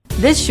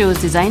This show is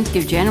designed to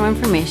give general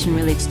information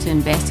related to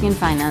investing and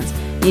finance.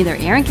 Neither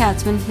Aaron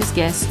Katzman, his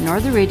guests,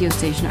 nor the radio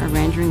station are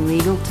rendering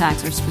legal,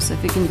 tax, or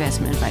specific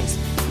investment advice.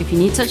 If you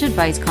need such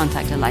advice,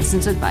 contact a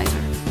licensed advisor.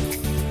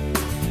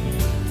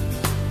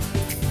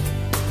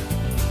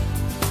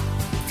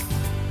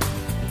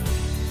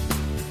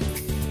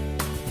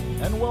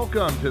 And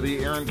welcome to the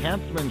Aaron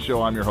Katzman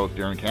Show. I'm your host,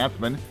 Aaron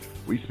Katzman.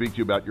 We speak to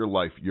you about your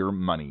life, your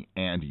money,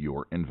 and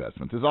your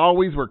investments. As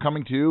always, we're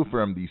coming to you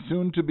from the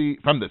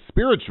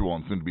spiritual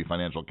and soon-to-be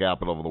financial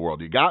capital of the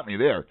world. You got me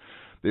there.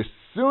 The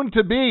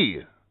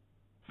soon-to-be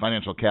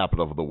financial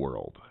capital of the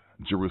world,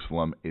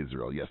 Jerusalem,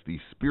 Israel. Yes, the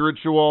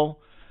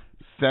spiritual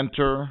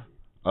center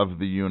of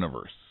the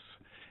universe.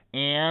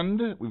 And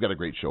we've got a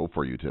great show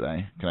for you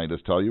today. Can I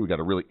just tell you, we've got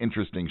a really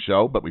interesting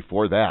show. But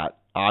before that,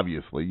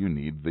 obviously, you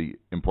need the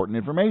important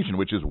information,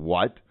 which is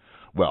what?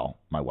 Well,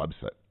 my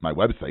website,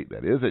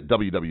 that is, at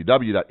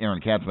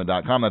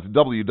www.aaronkatzman.com. That's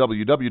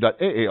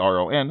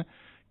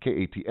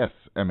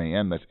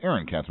www.aaronkatzman, that's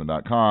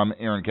aaronkatzman.com,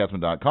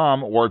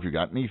 aaronkatzman.com. Or if you've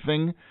got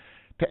anything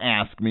to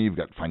ask me, you've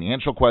got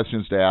financial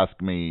questions to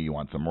ask me, you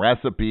want some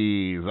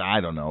recipes,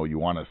 I don't know, you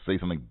want to say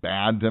something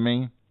bad to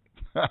me,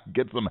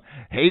 get some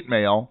hate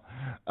mail,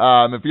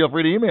 feel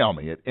free to email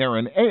me at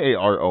Aaron,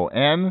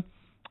 Aaron,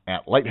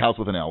 at Lighthouse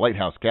with an L,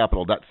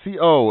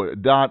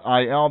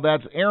 lighthousecapital.co.il.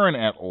 That's Aaron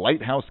at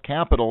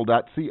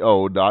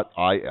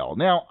lighthousecapital.co.il.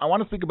 Now, I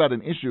want to speak about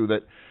an issue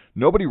that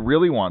nobody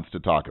really wants to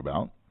talk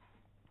about,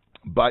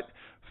 but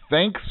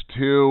thanks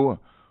to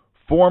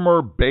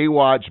former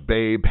Baywatch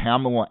babe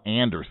Pamela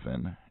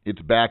Anderson,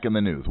 it's back in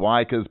the news.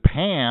 Why? Because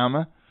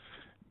Pam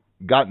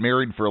got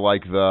married for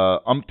like the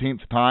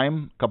umpteenth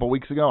time a couple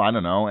weeks ago, I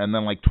don't know, and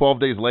then like 12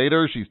 days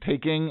later, she's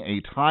taking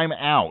a time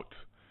out.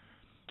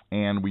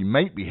 And we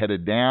might be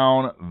headed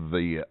down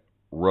the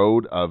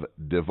road of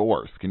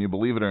divorce. Can you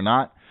believe it or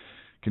not?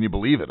 Can you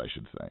believe it, I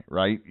should say,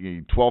 right?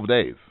 12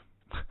 days.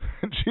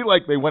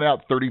 They went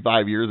out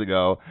 35 years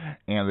ago,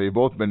 and they've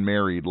both been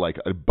married like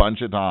a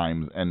bunch of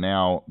times, and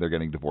now they're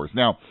getting divorced.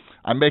 Now,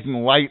 I'm making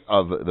light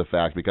of the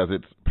fact because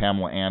it's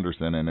Pamela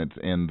Anderson, and it's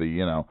in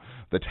the,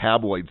 the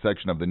tabloid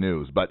section of the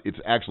news, but it's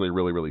actually a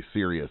really, really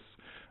serious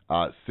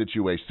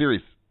situation,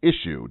 serious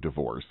issue,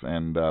 divorce,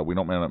 and we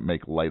don't want to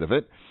make light of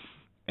it.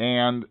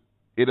 And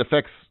it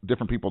affects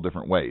different people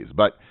different ways.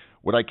 But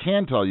what I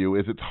can tell you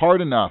is it's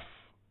hard enough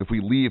if we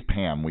leave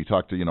Pam, we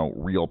talk to,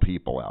 real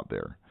people out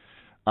there.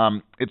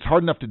 It's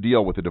hard enough to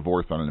deal with a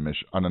divorce on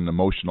an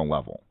emotional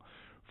level.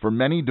 For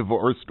many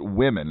divorced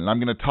women, and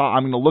I'm going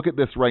to look at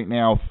this right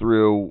now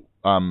through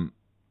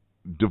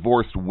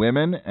divorced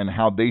women and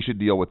how they should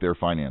deal with their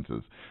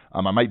finances. I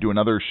might do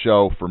another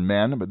show for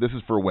men, but this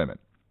is for women,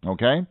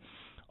 okay?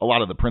 A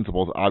lot of the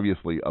principles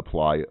obviously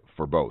apply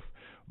for both.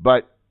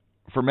 But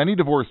for many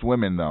divorced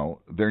women,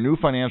 though, their new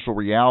financial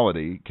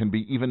reality can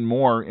be even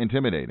more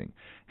intimidating.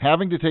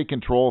 Having to take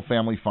control of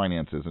family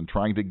finances and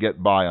trying to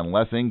get by on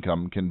less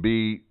income can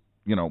be,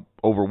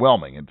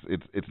 overwhelming.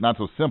 It's not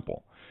so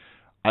simple.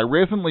 I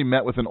recently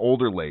met with an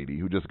older lady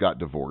who just got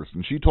divorced,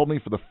 and she told me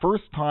for the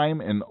first time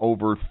in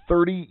over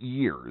 30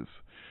 years,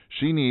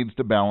 she needs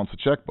to balance a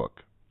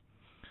checkbook.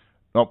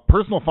 Now,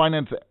 personal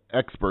finance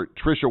expert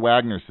Tricia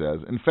Wagner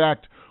says, in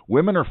fact,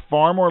 women are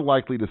far more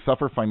likely to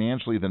suffer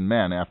financially than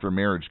men after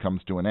marriage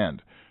comes to an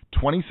end.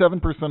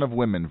 27% of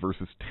women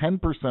versus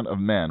 10% of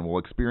men will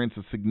experience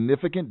a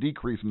significant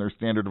decrease in their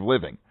standard of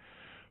living.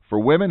 For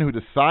women who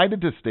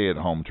decided to stay at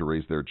home to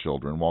raise their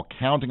children while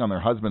counting on their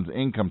husband's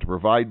income to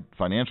provide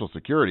financial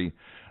security,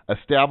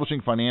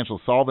 establishing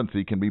financial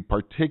solvency can be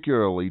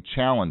particularly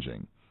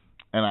challenging.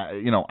 And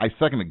I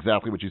second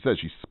exactly what she says.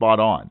 She's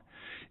spot on.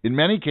 In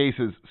many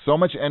cases, so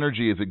much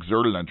energy is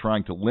exerted on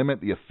trying to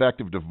limit the effect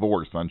of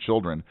divorce on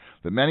children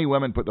that many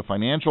women put the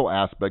financial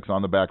aspects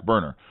on the back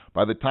burner.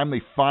 By the time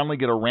they finally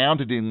get around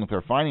to dealing with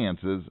their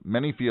finances,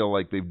 many feel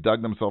like they've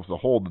dug themselves a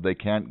hole that they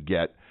can't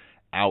get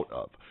out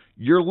of.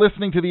 You're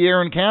listening to the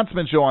Aaron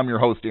Katzman Show. I'm your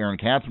host, Aaron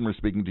Katzman. We're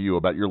speaking to you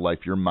about your life,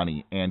 your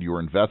money, and your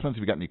investments.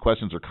 If you've got any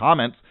questions or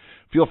comments,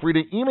 feel free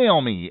to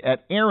email me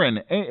at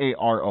Aaron,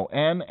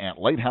 Aaron, at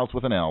Lighthouse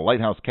with an L,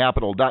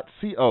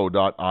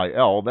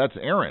 lighthousecapital.co.il. That's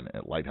Aaron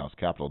at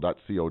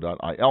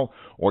lighthousecapital.co.il.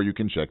 Or you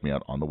can check me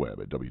out on the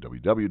web at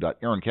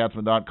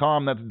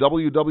www.aaronkatzman.com. That's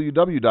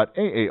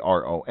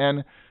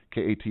www.aaronkatzman,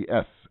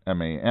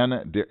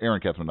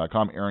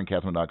 aaronkatzman.com,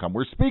 aaronkatzman.com.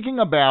 We're speaking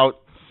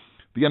about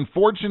the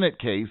unfortunate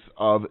case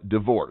of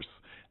divorce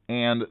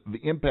and the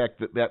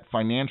impact that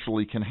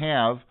financially can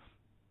have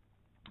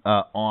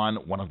on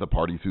one of the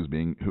parties who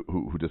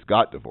just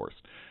got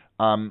divorced.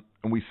 And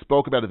we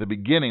spoke about at the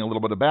beginning, a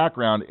little bit of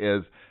background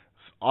is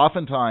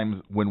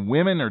oftentimes when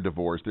women are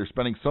divorced, they're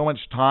spending so much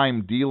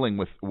time dealing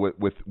with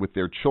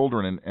their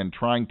children and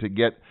trying to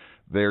get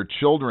their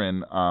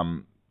children,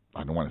 I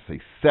don't want to say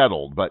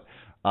settled, but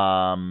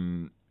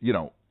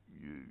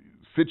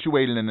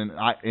situated in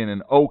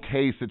an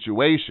okay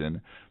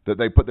situation, that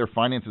they put their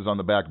finances on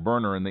the back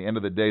burner, and at the end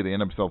of the day, they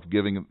end up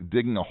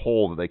digging a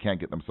hole that they can't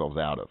get themselves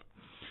out of.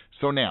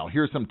 So now,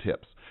 here's some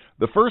tips.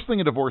 The first thing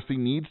a divorcee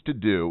needs to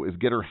do is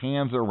get her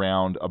hands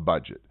around a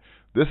budget.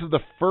 This is the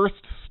first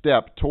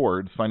step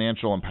towards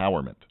financial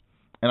empowerment.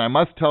 And I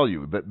must tell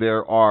you that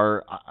there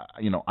are,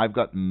 I've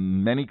got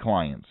many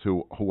clients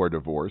who are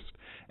divorced,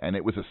 and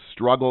it was a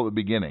struggle at the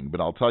beginning. But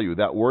I'll tell you,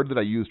 that word that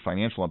I used,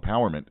 financial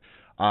empowerment,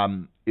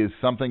 is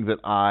something that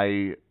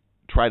I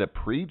try to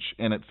preach,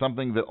 and it's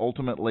something that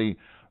ultimately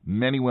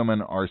many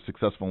women are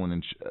successful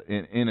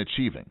in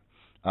achieving,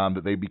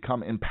 that they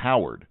become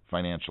empowered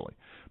financially.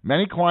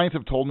 Many clients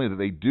have told me that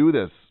they do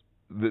this,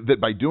 that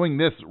by doing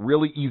this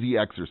really easy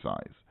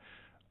exercise,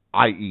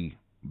 i.e.,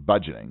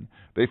 budgeting,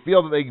 they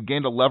feel that they've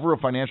gained a level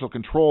of financial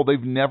control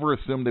they've never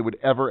assumed they would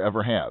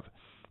ever have.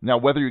 Now,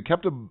 whether you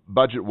kept a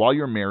budget while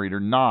you're married or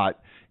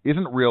not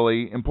isn't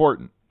really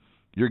important.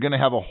 You're going to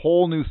have a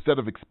whole new set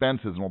of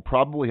expenses and will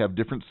probably have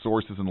different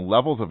sources and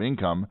levels of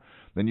income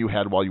than you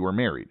had while you were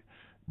married.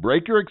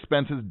 Break your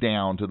expenses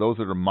down to those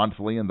that are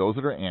monthly and those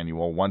that are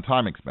annual,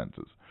 one-time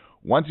expenses.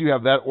 Once you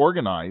have that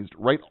organized,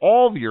 write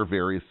all of your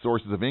various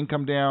sources of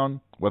income down,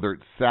 whether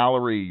it's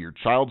salary, your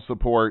child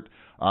support,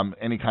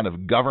 any kind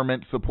of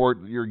government support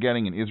that you're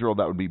getting. In Israel,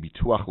 that would be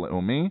bituach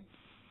le'umi.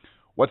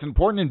 What's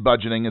important in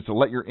budgeting is to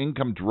let your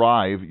income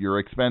drive your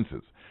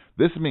expenses.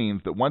 This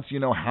means that once you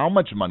know how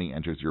much money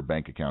enters your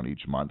bank account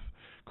each month,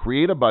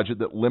 create a budget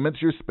that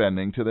limits your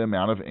spending to the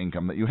amount of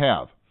income that you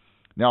have.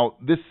 Now,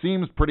 this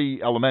seems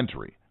pretty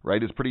elementary,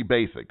 right? It's pretty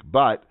basic,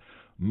 but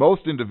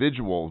most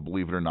individuals,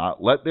 believe it or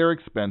not, let their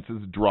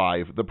expenses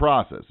drive the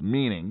process,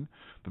 meaning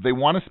that they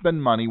want to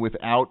spend money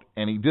without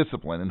any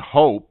discipline and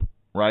hope,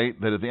 right,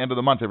 that at the end of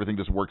the month everything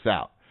just works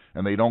out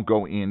and they don't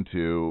go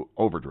into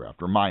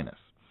overdraft or minus.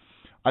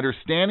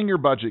 Understanding your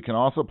budget can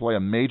also play a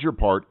major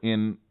part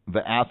in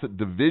the asset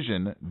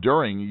division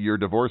during your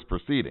divorce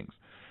proceedings.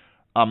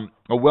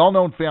 A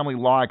well-known family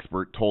law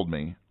expert told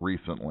me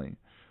recently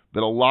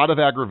that a lot of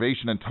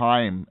aggravation and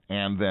time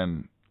and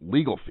then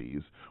legal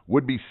fees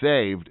would be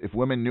saved if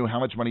women knew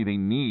how much money they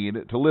need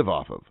to live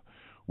off of.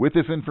 With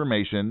this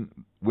information,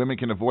 women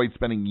can avoid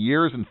spending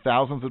years and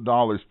thousands of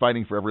dollars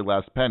fighting for every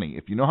last penny.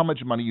 If you know how much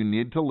money you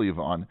need to live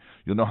on,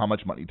 you'll know how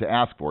much money to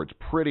ask for. It's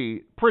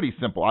pretty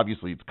simple.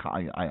 Obviously,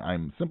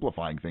 I'm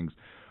simplifying things,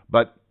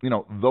 but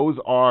those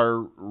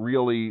are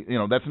really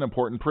that's an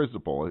important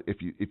principle.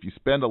 If you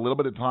spend a little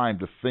bit of time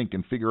to think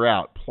and figure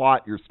out,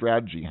 plot your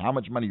strategy, how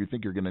much money you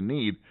think you're going to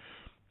need,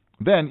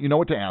 then you know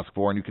what to ask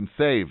for, and you can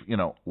save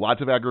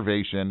lots of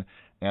aggravation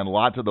and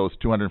lots of those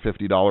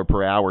 $250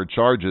 per hour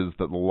charges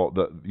that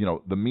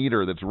the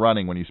meter that's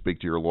running when you speak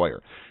to your lawyer.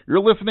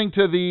 You're listening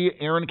to the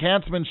Aaron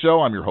Katzman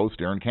Show. I'm your host,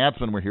 Aaron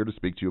Katzman. We're here to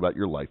speak to you about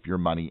your life, your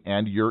money,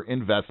 and your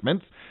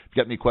investments. If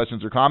you got any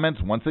questions or comments,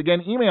 once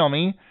again, email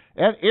me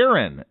at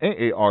Aaron,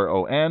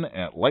 Aaron,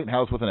 at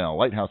Lighthouse with an L,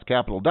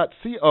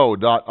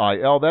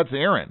 lighthousecapital.co.il. That's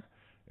Aaron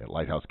at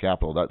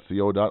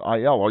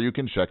lighthousecapital.co.il, or you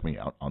can check me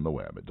out on the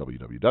web at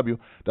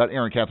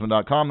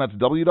www.aaronkatzman.com. That's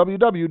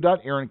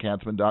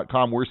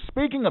www.aaronkatzman.com. We're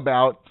speaking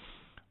about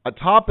a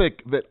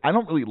topic that I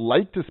don't really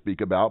like to speak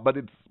about, but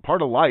it's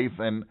part of life,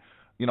 and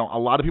a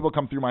lot of people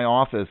come through my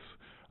office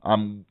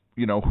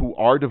who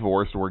are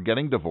divorced or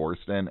getting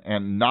divorced,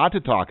 and not to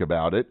talk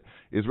about it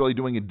is really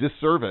doing a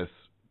disservice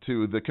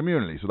to the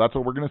community. So that's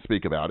what we're going to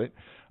speak about it.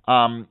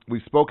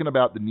 We've spoken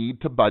about the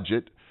need to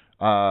budget,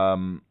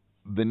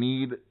 the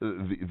need,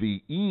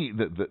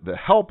 the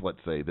help, let's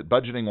say, that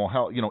budgeting will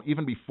help,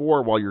 even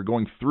before, while you're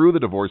going through the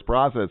divorce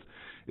process.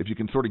 If you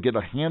can sort of get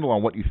a handle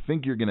on what you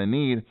think you're going to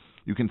need,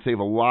 you can save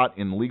a lot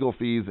in legal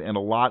fees and a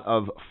lot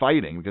of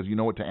fighting because you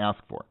know what to ask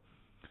for.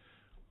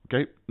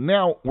 Okay,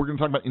 now we're going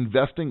to talk about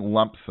investing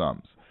lump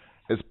sums.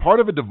 As part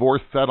of a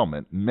divorce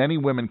settlement, many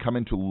women come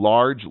into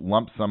large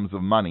lump sums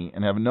of money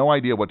and have no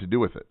idea what to do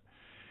with it.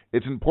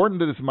 It's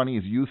important that this money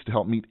is used to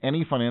help meet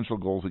any financial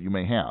goals that you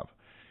may have.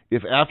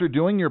 If after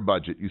doing your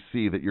budget you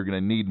see that you're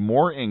going to need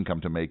more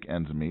income to make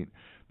ends meet,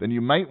 then you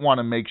might want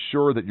to make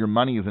sure that your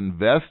money is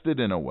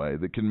invested in a way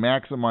that can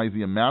maximize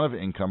the amount of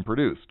income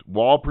produced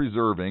while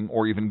preserving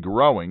or even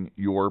growing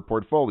your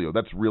portfolio.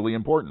 That's really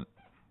important.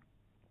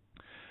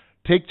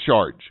 Take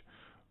charge.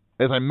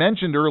 As I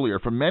mentioned earlier,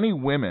 for many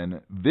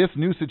women, this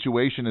new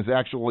situation is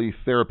actually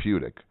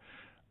therapeutic.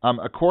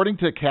 According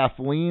to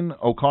Kathleen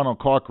O'Connell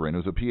Cochran,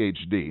 who's a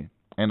PhD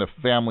and a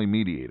family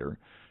mediator,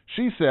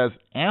 she says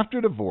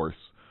after divorce,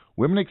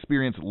 women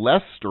experience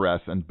less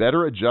stress and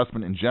better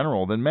adjustment in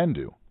general than men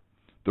do.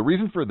 The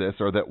reason for this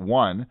are that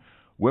 1,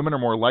 women are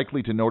more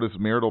likely to notice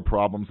marital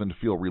problems and to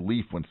feel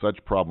relief when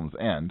such problems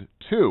end.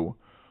 2,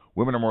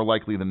 women are more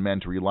likely than men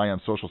to rely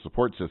on social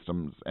support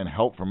systems and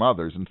help from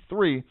others. And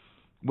 3,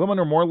 women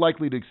are more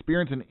likely to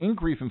experience an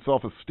increase in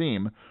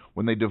self-esteem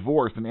when they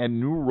divorce and add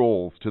new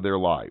roles to their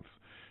lives.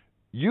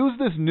 Use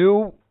this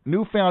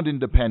newfound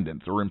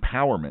independence or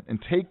empowerment and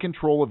take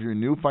control of your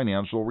new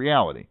financial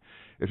reality.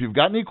 If you've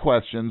got any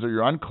questions or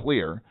you're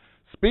unclear,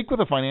 speak with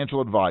a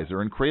financial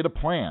advisor and create a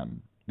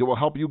plan that will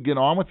help you get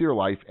on with your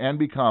life and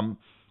become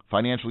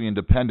financially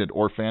independent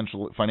or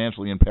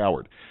financially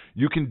empowered.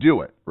 You can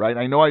do it, right?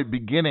 I know at the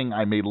beginning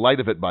I made light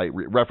of it by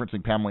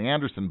referencing Pamela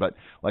Anderson, but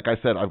like I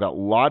said, I've got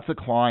lots of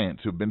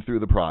clients who've been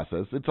through the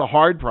process. It's a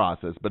hard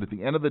process, but at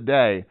the end of the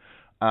day,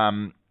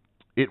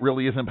 it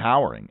really is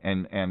empowering.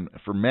 And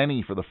for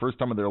many, for the first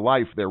time of their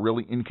life, they're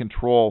really in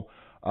control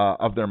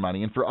of their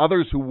money. And for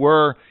others who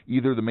were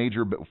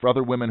for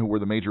other women who were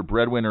the major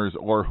breadwinners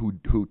or who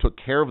took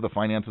care of the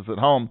finances at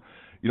home,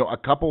 a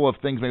couple of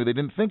things maybe they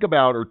didn't think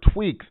about or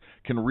tweaks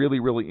can really,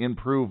 really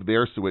improve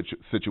their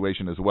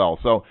situation as well.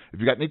 So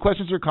if you got any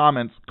questions or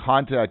comments,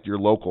 contact your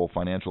local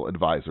financial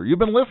advisor. You've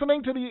been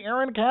listening to the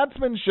Aaron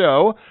Katzman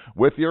Show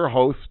with your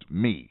host,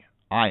 me.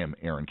 I am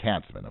Aaron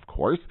Katzman, of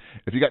course.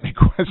 If you got any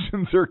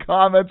questions or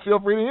comments, feel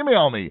free to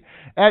email me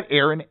at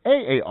Aaron,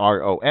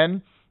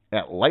 AARON,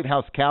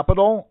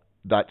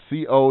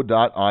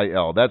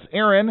 @lighthousecapital.co.il. That's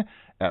Aaron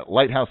at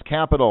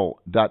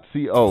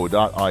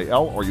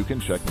lighthousecapital.co.il, or you can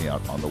check me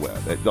out on the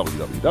web at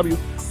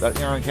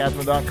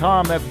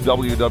www.aaronkatzman.com. That's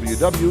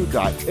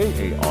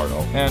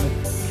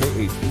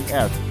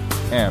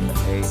www.aaronkatzman.com.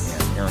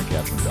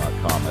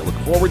 AaronKatzman.com. I look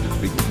forward to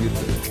speaking to you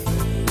soon.